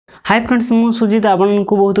Hi friends मु सुजित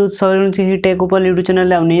आपको बहुत उत्साह टेक ऊपर यूट्यूब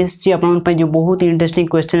चैनल आनी आपन जो बहुत इंटरेस्टिंग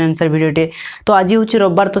क्वेश्चन आंसर वीडियोटे। तो आज हूँ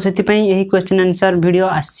रविवार, तो से क्वेश्चन आंसर वीडियो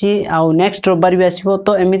आसी नेक्स्ट रविवार भी आसो।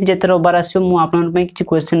 तो एमती जिते रविवार आसो मुझे किसी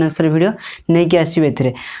क्वेश्चन आंसर वीडियो नहीं कि आसो।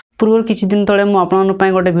 ए पूर्व किसी दिन तले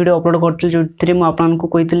मुझे गोटे वीडियो अपलोड करी जो मुझे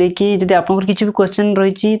कही कि जब आप किसी भी क्वेश्चन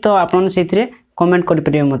रही तो आप कमेंट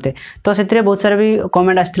करेंगे मत। तो से बहुत सारा भी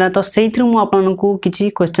कमेंट आसाला, तो से मुझे किसी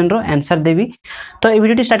क्वेश्चन रो आंसर देवी। तो ये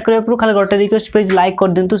वीडियो स्टार्ट करने पूर्व खाली गोटे रिक्वेस्ट, प्लीज लाइक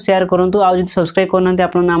कर दिंतु, शेयर करूँ, आज सब्सक्राइब करना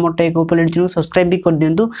आप आम टेक ऊपर चैनल सब्सक्राइब भी कर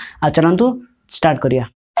दिंतु। आ चलतु स्टार्ट करिया।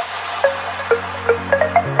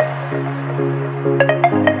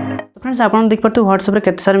 फ्रेंड्स आप देख पाते व्हाट्सएप रे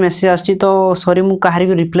केते सारे मैसेज आछि, तो सॉरी मु कहारी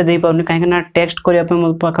को रिप्लाई दे पाउनी कहीं टेक्स्ट करिया पे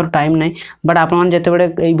मो पाखर टाइम नहीं। बट आपन जेते बडे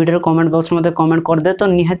ए वीडियो कमेंट बॉक्स में कमेंट कर दे तो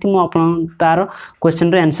निहाती मु आपन तार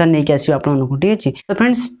क्वेश्चन रे आंसर नहीं कि आसी आपन को। ठीक अछि, तो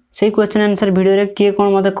फ्रेंड्स से क्वेश्चन आंसर वीडियो रे किए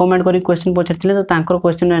कोन मते कमेंट करी क्वेश्चन पछरथिले, तो तांकर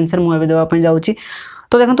क्वेश्चन आंसर मु एबे देबा पई जाउची।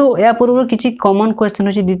 तो देखो या पूर्व किसी कॉमन क्वेश्चन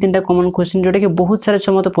अच्छी दी तीन कॉमन क्वेश्चन जोटा कि बहुत सारे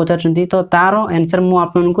छुआ मत पचार, तो तार आंसर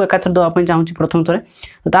मुझे एकाथर देवाई चाहूँगी प्रथम थर।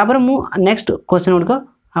 तो तापर मु नेक्स्ट क्वेश्चन गुड़िक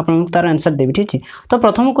आपको तार आंसर देवी। ठीक है, तो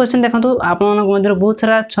प्रथम क्वेश्चन देखो आप बहुत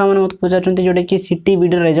सारा छुआ मैंने मत पचार जोटा कि सिटी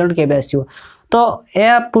वीडियो रिजल्ट केबे आसियो। तो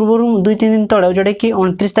या पूर्व 2-3 दिन तले जोटा कि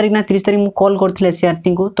 29 तारीख ना 30 तारीख मुझे कॉल करते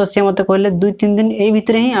एसआरटी को, तो सी मत कहले 2-3 दिन यही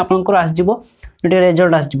भितर ही आपंकर आसो जो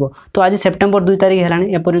रिजल्ट आसो। तो आज सेप्टेम्बर 2 तारीख है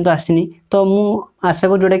एपर्यंत आसनी, तो मुझे आशा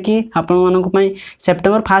कर जोटा कि आपण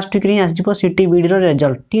सेप्टेम्बर फर्स्ट वीक ही आसो सिटी वीडियो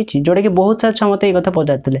रिजल्ट। ठीक है, जोटा कि बहुत सारा छुआ मत ये कथा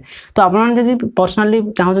पचार। तो आपड़ी पर्सनाली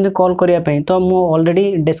चाहते कॉल करने, तो मुझे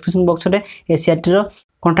ऑलरेडी डिस्क्रिप्शन बॉक्स में एसआरटी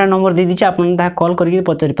कॉन्टैक्ट नंबर दे दीजिए, आप कॉल करके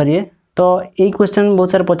पचारि पारे। तो यही क्वेश्चन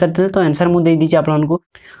बहुत सारा पचार, तो आंसर मुझे दे दीजिए आपको।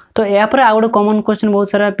 तो यापर आउ गोटे कॉमन क्वेश्चन बहुत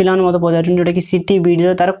सारा पिला मत पचार जोटा कि सिटी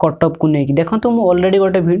बीडी तार कटअप को लेकिन देखो, तो मुझे ऑलरेडी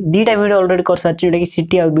गोटे 2टा वीडियो ऑलरेडी कर सारी जोटा कि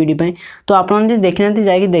सिटी आ बीडी पे। तो आप देखी ना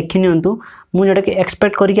जाकि देखी नियंतु, मुझे जोटा कि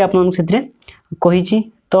एक्सपेक्ट करके आपको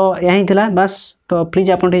तो यही थिला बस। तो प्लीज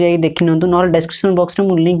आप देखी नियंतु, ना डिस्क्रिप्शन बॉक्स में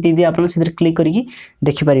मुझे लिंक दीदी आप क्लिक करके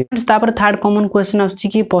देखिपारे। तापर थर्ड कॉमन क्वेश्चन आछि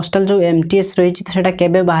कि पोस्टल जो एमटीएस रही है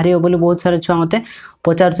केबे बाहर बोली बहुत सारे छुआ मत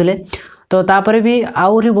पचारुले। तो तापर भी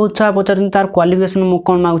आउरी बहुत छुआ पचार तार क्वालिफिकेशन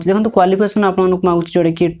कौन मागुची। देखो क्वालिफिकेशन आपको मागुची जोटा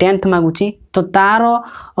कि 10th मागुची। तो तार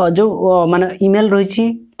जो माने ईमेल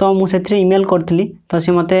रही, तो मुझे ईमेल करी, तो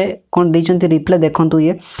सी मत कौन देते रिप्लाई देखो।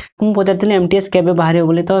 ये मुझे पचार एमटीएस केबे बाहर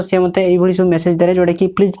बोली, तो सी मत ये सब मेसेज दे जोटा कि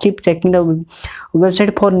please keep checking the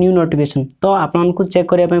website for new notification. तो आपको चेक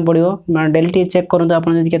करने पड़ो, डेली चेक करूँ आप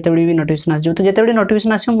भी नोटिफिकेशन आसो, तो जिते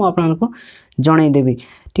नोटिफिकेशन आसो मुझे जनईदेवी।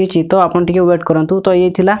 ठीक है, तो आप वेट करूँ। तो ये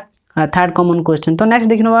थिला थर्ड कॉमन क्वेश्चन। तो नेक्स्ट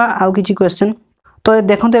देखने आउ किसी क्वेश्चन। तो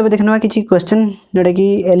देखो ये देखने किसी क्वेश्चन जोटा कि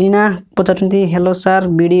एलिना पचार हेलो सर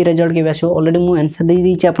बीडी रिजल्ट के आसो, ऑलरेडी मुझे आंसर दे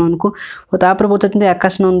दीजिए आपको। तो तापर पचार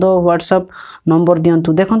आकाश नंद व्हाट्सअप नंबर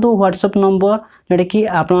दिंतु। देखो व्हाट्सअप नंबर जोटा कि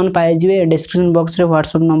आप पाइबे डिस्क्रिप्शन बॉक्स में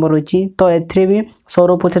व्हाट्सअप नंबर रही। तो ए भी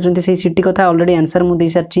सौरभ पचार से सिटी कथा ऑलरेडी आंसर मुझे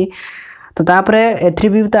सारी। तो तापर एथि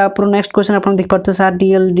भी नेक्स्ट क्वेश्चन आप देख पाते सर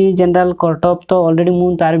डीएलडी जनरल कटअप। तो ऑलरेडी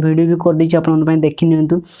मुझे तार वीडियो भी कर दी आप देखी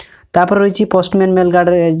नियंतु। तापर रही postman mail guard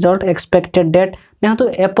result expected date. देखो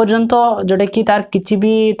एपर्यंत जोटा कि तार किसी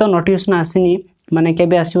भी तो नोटिफिकेशन आसनी, माने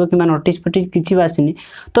केबे आसीबो कि नोटिस फटिस किसी भी आसनी।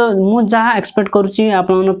 तो मु जहाँ एक्सपेक्ट करुच्ची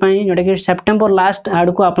आपंपाई जोटा कि सेप्टेम्बर लास्ट आड़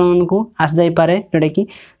को आपको आस जापे, जोटा कि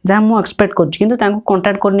जहाँ मुझे एक्सपेक्ट करूँ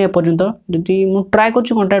कंटाक्ट करनी एपर्यंत। जदि मुझे ट्राए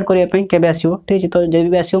कर कंटाक्ट करने केबे आसीबो। ठीक है, तो जब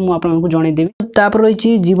भी आसीबो मु आपको जनईदेवी। तापर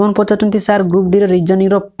रही जीवन पचार sir group D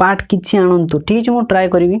reasoning part किसी आणतु। ठीक है, मुझे ट्राए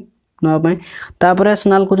करी नापी। तापर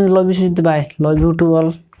स्नाल कर love you Sujit bye, love you to all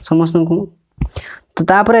समस्त को। तो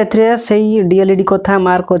तापर ए से डीएलडी कथा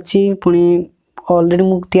मार्क अच्छी पुणी ऑलरेडी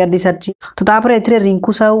मुझे तैयार दी सारी। तो तापर ए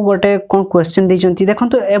रिंकू साहू गोटे कौन क्वेश्चन देते। देखो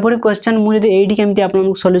एभली क्वेश्चन मुझे ये केमती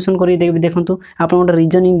आपको सॉल्यूशन कर देवी। देखो आप गोटे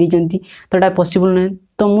रीजनिंग देते, तो यहाँ पॉसिबल नुहे।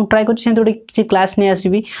 तो मुझे ट्राए कर गोटे किसी क्लास नहीं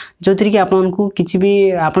आसबि जो थी कि आपको किसी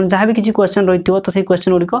भी आप जहाँ भी किसी क्वेश्चन रही हो, तो से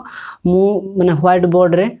क्वेश्चन गुड़िक मैंने व्हाइट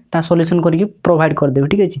बोर्ड रे ता सॉल्यूशन करके प्रोवाइड करदेवी।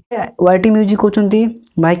 ठीक है, वाईटी म्यूजिक कहते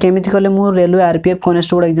भाई केमी कले मुझे railway RPF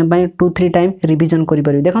constable exam 2-3 time revision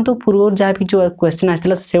करें। देखो तो पूर्व जहाँ भी क्वेश्चन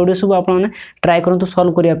आसाला से सब आप ट्राए करूँ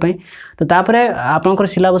सल्व करने। तो तापर आपंकर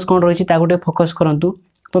सिलेबस कौन रही है फोकस करूँ।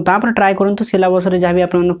 तो तापर ट्राए करूँ सिलेबस जहाँ भी आप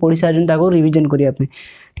पढ़ी सारी रिविजन करने।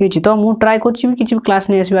 ठीक है, तो मुझे ट्राए कर क्लास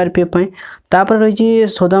नहीं आसो आरपीएफ। तापर रही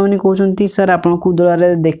सौदामणि कहते सर आपको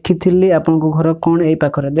उदला देखी आपको घर कौन यही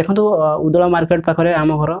पाखे। देखो तो उदला मार्केट पाखे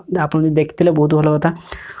आम घर आप देखते बहुत भल कथा।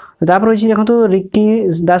 तापर रही देखो रिकी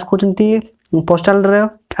दास कहते पोस्टाल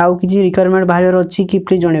आउ किसी रिक्वायरमेंट बाहर अच्छी कि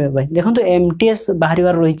प्लीज जनइबे भाई। देखो एमटीएस बाहर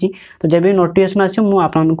रही, तो जब भी नोटिफिकेशन आसो मुझे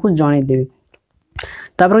आपको जनईदेवी।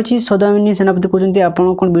 तापर अच्छी सौदामिनी सेनापति कहते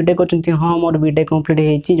आपड़ कौन बीटेक कर हाँ मोर बीटेक कंप्लीट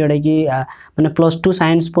होती जोटा कि मैंने +2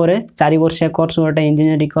 साइंस पर 4 वर्षिया कोर्स गोटे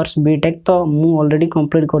इंजीनियरिंग कोर्स बीटेक तो मुझे ऑलरेडी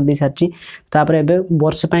कंप्लीट कर दी सारी तापर एबे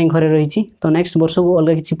वर्ष घरे रही तो नेक्स्ट वर्ष को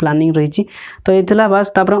अलग किसी प्लानिंग रही तो ये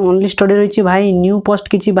बास तापर ओनली स्टडी रही भाई न्यू पोस्ट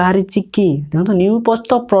किसी बाहरी कि देखो न्यू पोस्ट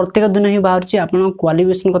तो प्रत्येक दिन ही बाहर आप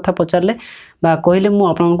क्वालिफिकेशन कथा पचारे कहले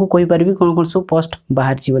मुझे कहीपरि कौन कौन सब पोस्ट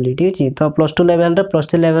बाहर ठीक अच्छे तो +2 लेवल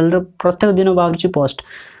 +3 लेवल प्रत्येक दिन बाहर पोस्ट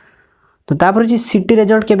तो तापर सिटी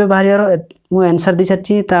रिजल्ट केबे बाहर मु आंसर दी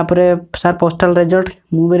सारी सर पोस्टल रिजल्ट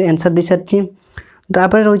मुझे आंसर दी सारी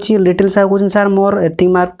तापर रही लिटिल साहू कहते सर मोर एति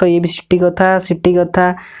मार्क तो ये भी सिटी कथा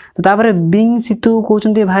तो तापर बिंग सीतू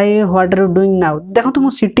कहते भाई what are you doing now देखो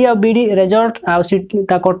मुझे सिटी आ बीडी रिजल्ट आ सिटी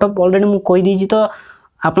कटअप ऑलरेडी मुझे कहीदी तो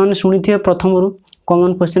आपने शुणी प्रथम रू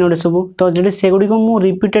कॉमन क्वेश्चन गोटे सब तो जो सेगुड़ी को मुझे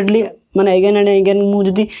रिपीटेडली माने अगेन एंड अगेन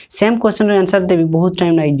मुझे सेम क्वेश्चन आंसर देवी बहुत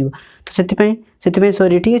टाइम लगे तो से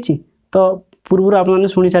सॉरी ठीक अच्छे तो पूर्व आपने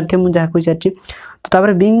शुणी सारी मुझे जहाँ कही सारी तो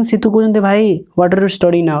तापर बिंग सीतू कहते भाई what are you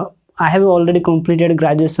study now I have already completed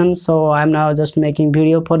graduation so I am now just making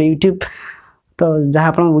video for YouTube तो जहाँ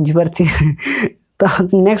आप बुझीपारे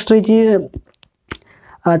तो नेक्स्ट रही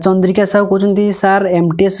चंद्रिका साहू कहते सर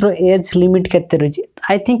एमटीएस रो एज लिमिट केते रही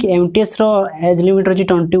I think MTS row age limit रही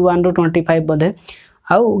 21 ରୁ 25 बोधे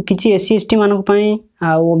आउ किसी एससी एसटी मानी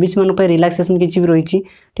ओबीसी मान रिलैक्सेशन किसी भी रही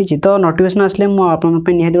ठीक है तो नोटिफिकेशन आसले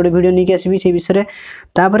मुझे निहाती गोटे वीडियो नहीं आसबि से विषय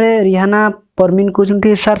तापर रिहाना परमीन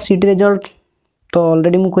कहते सर सीटी रिजल्ट तो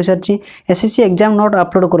ऑलरेडी मुझे कही सारी एसएससी एग्जाम नोट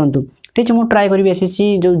अपलोड करूँ ठीक है मुझे ट्राए करी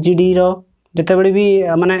एसएससी जो जीडी रोते भी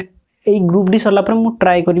माने यही ग्रुप डी सरला मुझे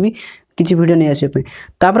ट्राए करी किसी वीडियो नहीं आसपा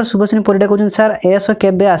तापर सुभाषिनी परिडा कहते सर एएसओ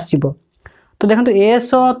केबे आसीबो तो देखो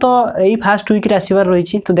एएसओ तो यही फास्ट वीक आसबार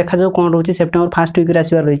रही तो देखा जाओ कौन रोचे सेप्टेम्बर फास्ट वीक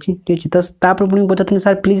आसबार रही ठीक है तो तापर पुणी पचार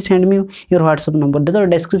sir please send me your WhatsApp number देखो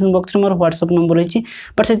डिस्क्रिप्शन बॉक्स में मोर व्हाट्सअप नंबर रही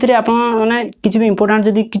बट से आपने किसी भी इंपोर्टेंट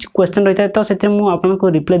जब किसी क्वेश्चन रही है तो से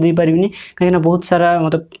मुझे रिप्लाई दे पारिनी कहीं बहुत सारा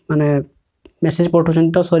मतलब माने मेसेज पठाऊँ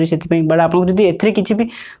तो सॉरी से बट आपको जब ए किसी भी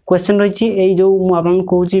क्वेश्चन रही है जो मुझे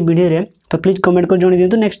कहूँ वीडियो तो प्लीज कमेंट कर जन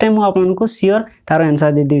दिखाँ नेक्स्ट टाइम मुझे सियोर तार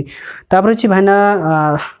आंसर देदेवी तापर अच्छी भाईना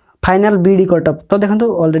फाइनल बीडी कटअप तो देखो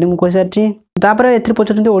ऑलरेडी मुझे कही सारी ए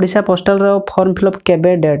पचार ओडिशा पोस्टाल फॉर्म फिलअप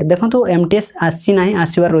केबे डेट देखो एमटीएस आसी ना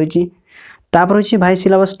आसबार रही तापर अच्छी भाई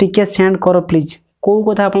सिलेबस टिके सेंड कर प्लीज कौ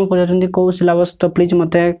कथा आप पचार कौ सिलेबस तो प्लीज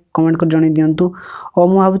मत कमेंट कर जन दिंतु और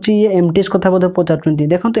मुझे भावी ये एमटीएस कथा बोधे पचार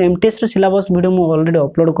देखो एमटीएस सिलेबस वीडियो मुझे ऑलरेडी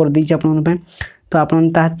अपलोड कर देती आपन तो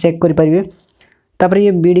आप चेक करेंगे तापर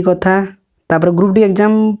ये बीडी कथा तापर ग्रुप डी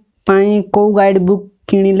एग्जाम कौ गाइड बुक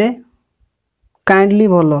किणिले काइंडली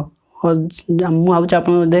भल मुझे आप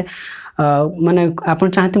माने आप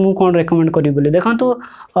चाहते मुझे कौन रेकमेंड करी बोले देखो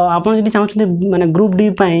आपड़ चाहते माने ग्रुप डी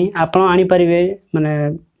आप आनीपारे माने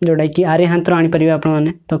जोटा कि आर्यहांतर आनीपारे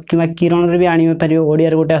आपने तो कि किरण भी आनीपारे ओडिया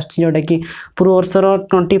गोटे जोटा कि पूर्व वर्षर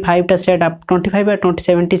 25टा सेट 25 या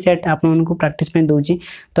 27 सेट आपको प्राक्ट दूसरी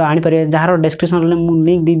तो आनीपारे जार डिस्क्रिप्शन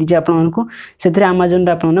लिंक दे दीजिए आपको से आमाजन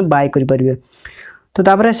आपने बाय करेंगे तो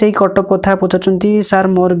तापर से कटअप कथा पचार सर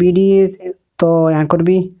मोर बीडी तो यहाँ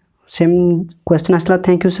भी सेम क्वेश्चन आसला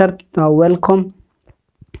थैंक यू सर वेलकम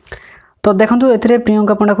तो देखो ए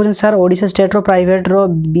प्रियंका पंडा कहते सर ओडिशा स्टेट रो प्राइवेट रो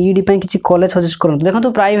बीईडी किसी कॉलेज सजेस्ट करूँ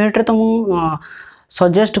देखो प्राइवेट रे तो मुझे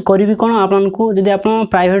सजेस्ट करी कौन आपको जब आप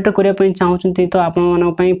प्राइवेट करने चाहते तो आप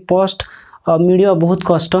पोस्ट मीडिया बहुत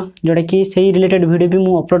कष्ट जोटा कि सही रिलेटेड वीडियो भी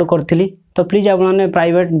मुझे अपलोड करी तो प्लीज आपने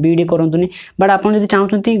प्राइवेट बीईडी करूँ बट आप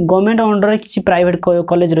चाहते गवर्नमेंट अंडर किसी प्राइवेट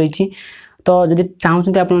कॉलेज रही तो जब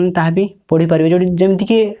चाहते आपने भी पढ़ी पारे जो जमीक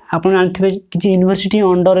कि आप जानते किसी यूनिवर्सिटी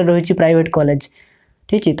अंडर रही प्राइवेट कॉलेज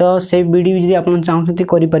ठीक है तो से बीडी भी आप चाहते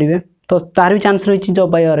करेंगे तो तार भी चांस रही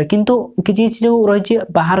जॉब पाइबार किंतु किसी जो रही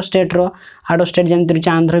बाहर स्टेट आउट ऑफ स्टेट जमी रही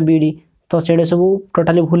आंध्र बीडी तो से सब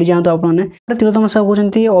टोटाली भूली जातु आपने तिलोत्तम साहू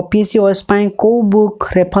कहते ओपीएससी ओएस कौ बुक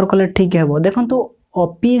रेफर कले ठीक है देखो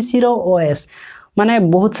ओपीएससी रो ओएस माने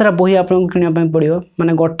बहुत सारा बही आपको किनापी पड़ो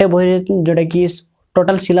माने गोटे बही जोटा कि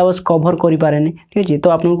टोटाल सिलेबस कवर कर पारे ठीक है तो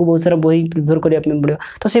आपको बहुत सारा बही प्रिपेयर करने पड़ो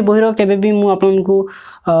तो से बही केबे भी मुझे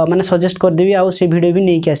माने सजेस्ट करदेवी आउ से वीडियो भी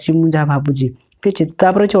नहीं आसी मुझे जहाँ भावुँ ठीक है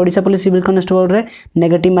तापर अच्छे ओडिशा पुलिस सिविल कनेस्टेबल रे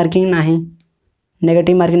नेगेटिव मार्किंग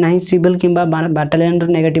ना सिविल कि बाटालियन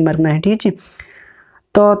नेगेटिव मार्क ना ठीक है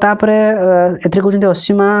तो तापर कहते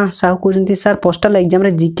असीमा साहू कहते सर पोस्टल एग्जाम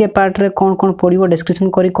रे जीके पार्ट रे कौन कौन पड़ो डिस्क्रिप्शन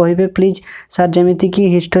करी कहे प्लीज सर जमीती कि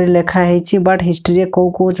हिस्ट्री लिखा है बट हिस्ट्री कौ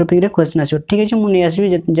कौ टॉपिक रे क्वेश्चन आसो ठीक है मुझे नहीं आसबि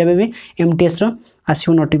जब भी एमटीएस रो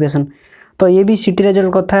आसो नोटिफिकेशन तो ये भी सिटी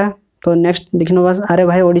रिजल्ट कथा तो नेक्स्ट देखना बस अरे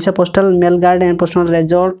भाई Odisha postal mail guard and postal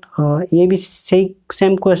result ये भी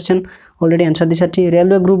same question already answer the सारी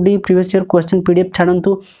railway group D previous year question PDF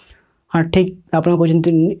छाड़ू हाँ ठीक आप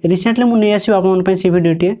कहते रिसेंटली मुझे नहीं आसो आप से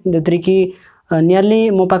भिडटे जो कि नियरली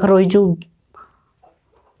मो पाखे रही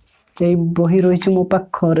बही रही मो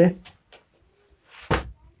पाखे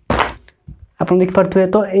आप देखिपे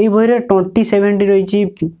तो यही बही 27 रही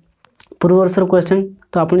पूर्व वर्षर क्वेश्चन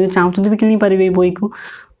तो आप चाहते भी कि पारे बही को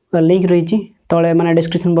लिंक रही तले माने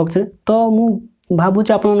डिस्क्रिप्शन बॉक्स रे तो मु भावुँ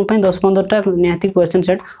आप 10-15टा निहाती क्वेश्चन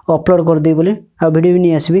सेट अपलोड करदे बोली आ वीडियो भी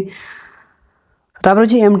नहीं आसबी तापर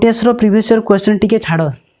जी एमटीएस रो प्रीवियस ईयर क्वेश्चन टिके छाड़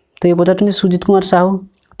तो ये पचार सुजित कुमार साहू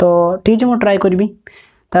तो ठीक है मुझे ट्राए करी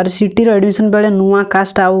तार सिटी रो एडमिशन बेले नुआ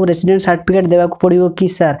कास्ट आउ रेसिडेंट सर्टिफिकेट देवाक पड़ो कि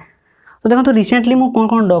सर तो देखो तो रिसेंटली मु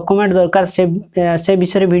कौन डॉक्यूमेंट दरकार से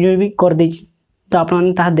विषय वीडियो भी कर देछि तो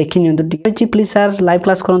आपने देखी नि ठीक है प्लीज सर लाइव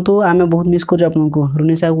क्लास करूँ आम बहुत मिस कर आपको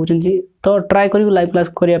रुनी साहब कहते तो ट्राए कर लाइव क्लास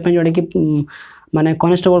करने जोटा कि माने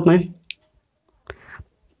कनेस्टेबल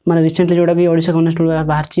माने रिसेंटली जोटा भी ओडिशा कनेस्टेबल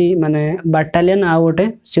बाहर माने बाटालियन आ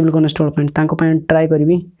गोटे सिविल कनेस्टेबल ट्राए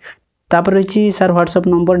करी तापर रही सर व्हाट्सएप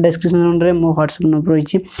नंबर डिस्क्रिप्शन रे मो व्हाट्सएप नंबर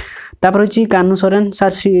रही तापर रही कानू सोरेन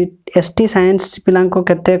सर एसटी साइंस पिला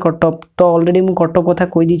केते कटअप तो ऑलरेडी मु कटअप कथा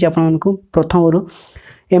कहि दी आपको प्रथम रु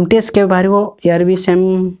एमटीएस के बाहर यार भी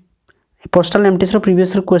सेम पोस्टल एमटीएस रो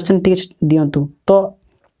प्रीवियस क्वेश्चन टिके दियंतु तो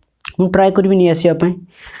मु ट्राए करबी नहीं आसीबा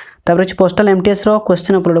तापर पोस्टल एमटीएस रो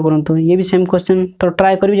क्वेश्चन अपलोड करंतु ये भी सेम क्वेश्चन तो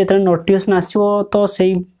ट्राए करबी जेते नोटिफिकेशन आसीबो तो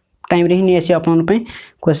सेही टाइम रे ही नहीं आसी आपन पे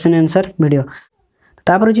क्वेश्चन आंसर वीडियो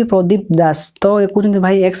तापर जी प्रदीप दास तो ये कहते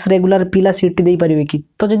भाई एक्स रेगुलर पिला सीटी दे पारे कि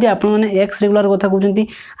तो जदि आप एक्स रेगुलर कथा कहते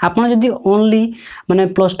आपड़ जदि ओनली माने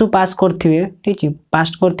 +2 पास करथिबे ठीक है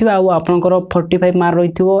पास करथिबे आ आपनकर 45 मार्क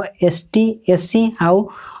रही एसटी एससी आउ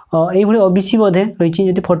एई भली ओबीसी बोधे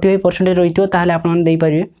रही जदि 45% रही ताहले आपन दे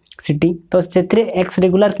पारे सीटी तो सेतरे एक्स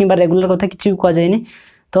रेगुलर किबा रेगुलर कथा किछि कह जायनी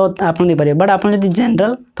तो आप दे पारे बट आप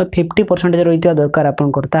जनरल तो 50% रही दरकार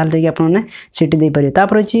आपंकर ताल आपने सीटी दे पारे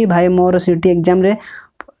तापर अच्छी भाई मोर सीटी एग्जाम रे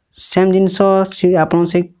सेम जिनस आप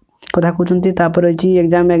से कथा कहते तापर अच्छी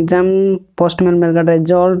एग्जाम पोस्टमैन मेलगार्ड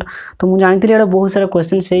रिजल्ट तो मुझे जानी ये बहुत सारा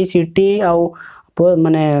क्वेश्चन से सीटी आउ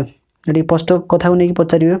माने पोस्टल कथा को लेकिन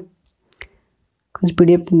पचारे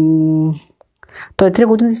पीडीएफ तो ये कहते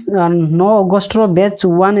 9 August row batch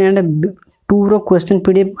 1 and 2 row question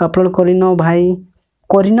PDF upload करनो भाई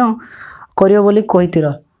करियो बोली कहितिर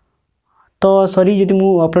तो सॉरी जदि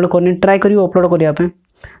मु अपलोड करनी ट्राई करी अपलोड करिया पे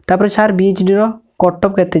तापर सर बीएचडी रो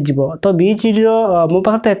कटअप केते जीवो तो बीएचडी रो मो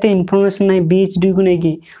पाख तो एते इन्फॉर्मेशन नहीं बीएचडी को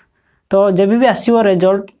नहीं तो जब भी आसीबो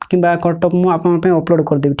रिजल्ट किबा कटअप मु आपन पे अपलोड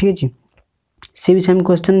कर देबी ठीक अछि सी भी same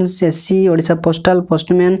question SC Odisha postal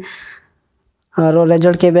postman रो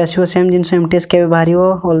रिजल्ट केबे आसीबो सेम जिनस एमटीएस केबे बाहरियो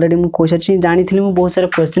ऑलरेडी मु कोइ सची जानि थिली मु बहुत सारा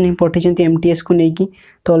क्वेश्चन ही पठिचंती एमटीएस को नहीं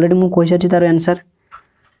तो ऑलरेडी मु कोइ सची तार आंसर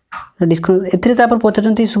एथरे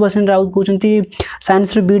पचार सुभाषचंद्र राउत कहते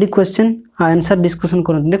science BD question answer discussion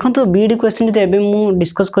कर देखो तो बीडी क्वेश्चन जो एवं मुझे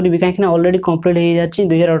डिस्कस करी कहीं ऑलरेडी कंप्लीट हो जाए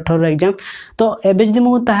 2018 एग्जाम तो एवं जब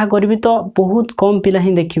मुझे करी तो बहुत कम पिला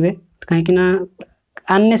ही देखिए कहीं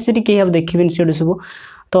अननेसेसरी कहीं देखिए से सब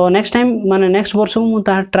तो नेक्स्ट टाइम माने नेक्स्ट वर्ष को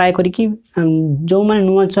मुझे ट्राए करी जो मैंने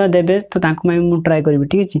नुआ छुआ देवे तो मुझे ट्राए करी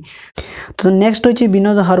ठीक है तो नेक्स्ट अच्छी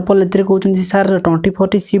विनोद हरपल कहते सर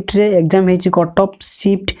 2040 शिफ्ट रे एग्जाम है कटअप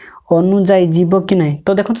शिफ्ट अनुजाई जीव कि नहीं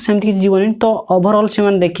तो देखो तो सेमती जीवन तो ओवरऑल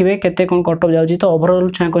से देखिए केते कौन कटअप जाऊँगी तो ओवरऑल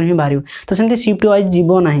छुआ ही बाहर तो सेमती शिफ्ट वाइज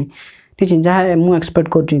जीव ना ठीक है जहाँ मुझे एक्सपेक्ट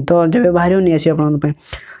कर तो जब बाहर नहीं आसी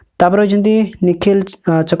आपपर निखिल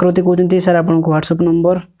चक्रवर्ती कहते सर आपको व्हाट्सएप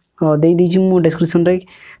नंबर दे दीजिए मु डिस्क्रिप्शन रे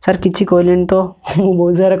सर किसी कहले तो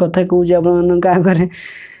बहुत सारा कथा कहूँ आगे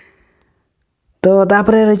तो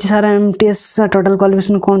तापर रही सर एमटीएस टोटल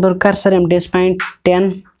क्वालिफिकेशन कौन दरकार सर एमटीएस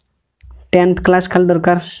 10th क्लास खाली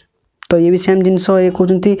दरकार तो ये भी सेम जिनस ये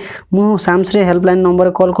कहते मुझे साम्स रे हेल्पलाइन नंबर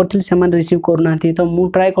कॉल करती से रिसीव करना तो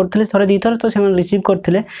मुझे ट्राए करी थे 2 थर तो से रिसीव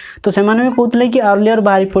करते तो से भी कहते कि अर्लियर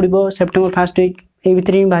बाहरी पड़ो सेप्टेम्बर 1st वीक ये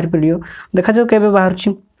भितर ही बाहरी पड़ो देखा जाओ केबे बाहर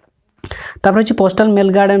तापर अच्छी postal mail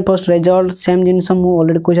guard and post result same जिनस मुझे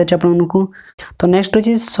ऑलरेडी कही सारी आपको तो नेक्स्ट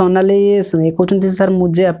अच्छी सोनाली ये कहते सर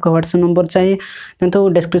मुझे आपका व्हाट्सएप नंबर चाहिए तो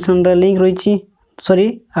डिस्क्रिप्शन रे लिंक रही सॉरी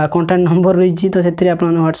कॉन्टैक्ट नंबर रही तो से आप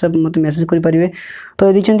व्हाट्सएप मत मेसेज करेंगे तो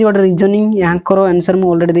ये देखते गोटे रिजनिंग यहाँ आंसर मुझे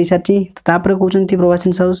ऑलरेडी दे सारी तापर कहते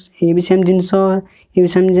प्रभाचंद साहू ये भी सेम जिनस ये भी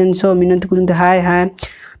सेम जिनस मिनती कहते हाय हाय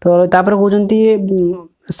तो तापर कहते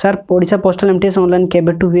sir Odisha postal MTS online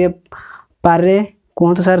केबेठू हुए पारे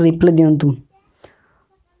कहतु सर रिप्लाई दिंतु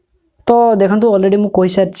तो देखो ऑलरेडी मुझे कही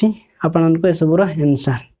सारी आपको ये सबूर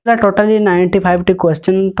आंसर टोटाली 95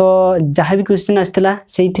 क्वेश्चन तो जहाँ भी क्वेश्चन आसाला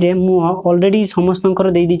से ऑलरेडी समस्त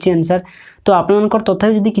दे दीची आंसर तो आपनकर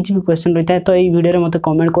तथापि जदि किसी भी क्वेश्चन रही है तो ये वीडियो मत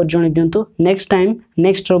कमेंट कर जन दिंतु नेक्स्ट टाइम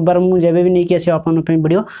नेक्स्ट रविवार मुझे भी नहीं आसी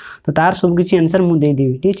वीडियो तो तार सब किसी आंसर मुझे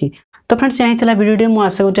देदेवि ठीक है। तो फ्रेंड्स यही था वीडियो मुझे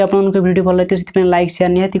आशा करूँ आपको वीडियो भल लगे से लाइक शेयर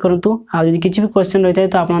निहाती करूँ आदि किसी भी क्वेश्चन रही है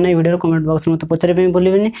तो आपने वीडियो कमेंट बॉक्स में मत पचारे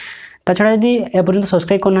भूलें ता छड़ा यदि एपर्यंत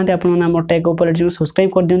सब्सक्राइब करना आप टेक ऑपरेटर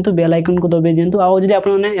सब्सक्राइब कर दिंतु बेल आइकन को दबाई दिंतु आदि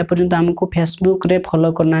आपने एपर्यंत आमको फेसबुक रे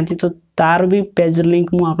फॉलो करना तो तार भी पेज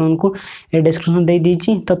लिंक मुझे ये डिस्क्रिप्शन दे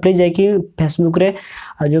दीची तो प्लीज जाकि फेसबुक रे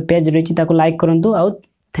जो पेज रही लाइक करूँ आउ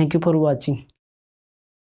थैंक यू फॉर वाचिंग।